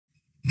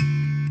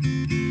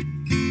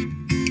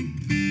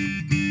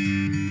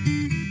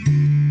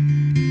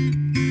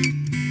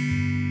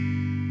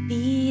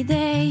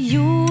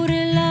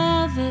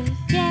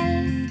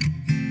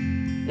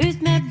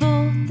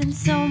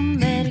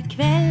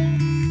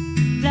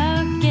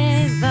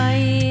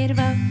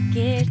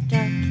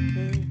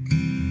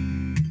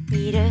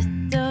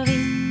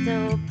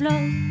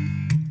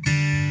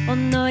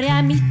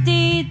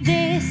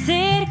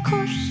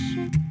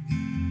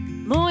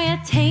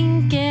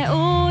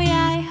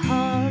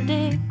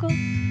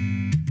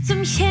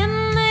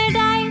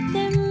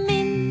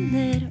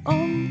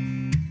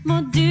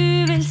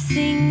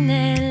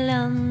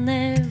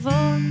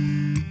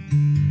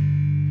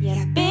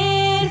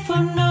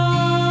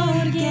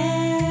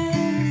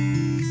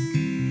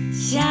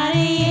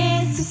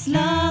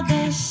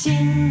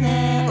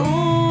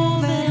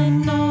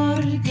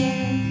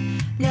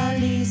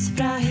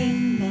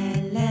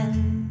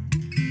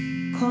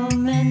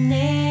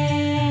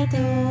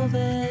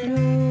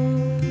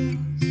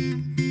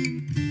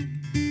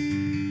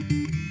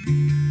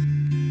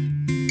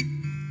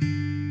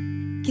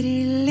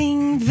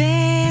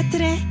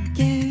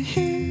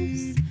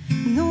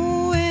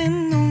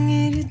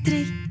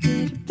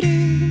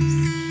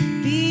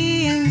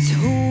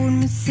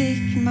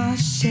musikk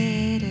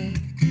marsjerer.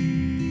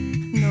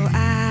 Nå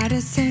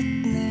det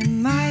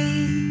 17.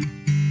 mai.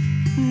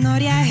 Når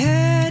jeg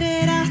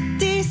hører at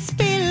de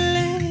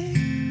spiller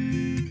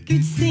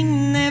Gud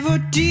signe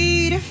vårt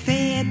dyre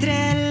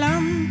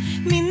fedreland,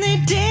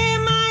 minner det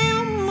meg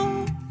om å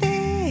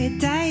be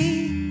deg.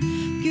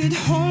 Gud,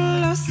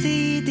 hold oss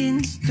i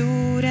din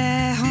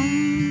store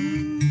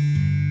hånd.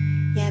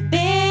 Jeg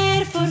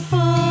ber for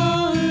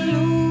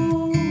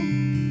Follo.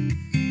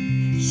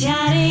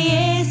 Kjære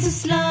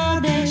Jesus, la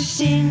det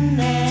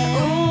skinne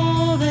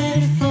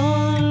over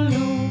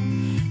Follo.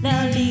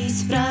 La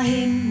lys fra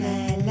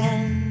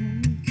himmelen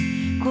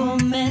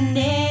komme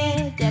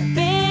ned. Jeg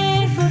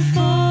ber for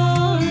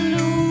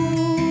Follo.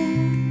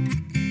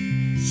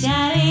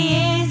 Kjære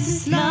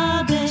Jesus,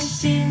 la det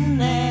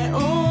skinne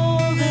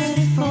over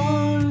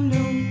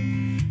Follo.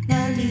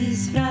 La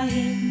lys fra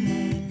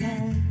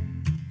himmelen.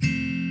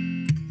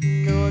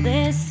 Nå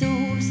det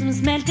sol som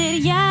smelter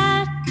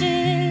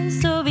hjertet,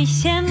 så vi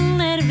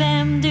kjenner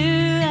hvem du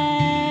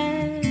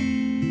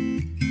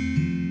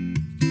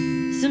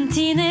som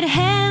tiner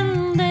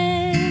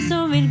hender,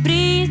 som vil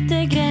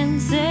bryte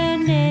grenser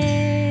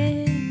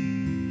ned.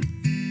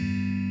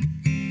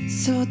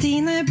 Så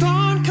dine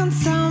barn kan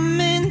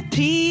sammen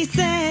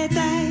prise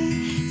deg,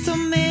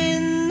 som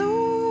ennå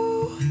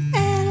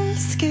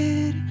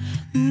elsker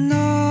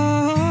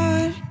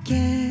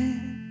Norge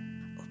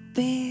og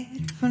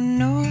ber for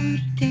Norge.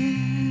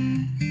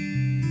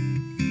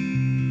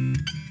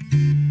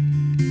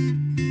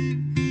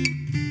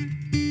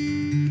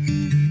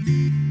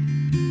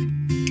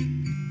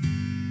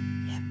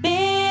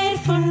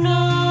 For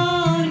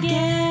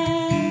Norge,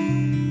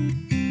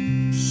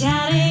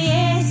 kjære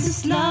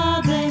Jesus,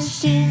 la det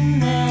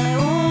skinne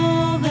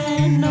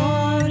over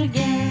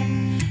Norge.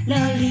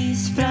 La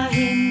lys fra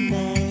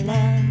himmelen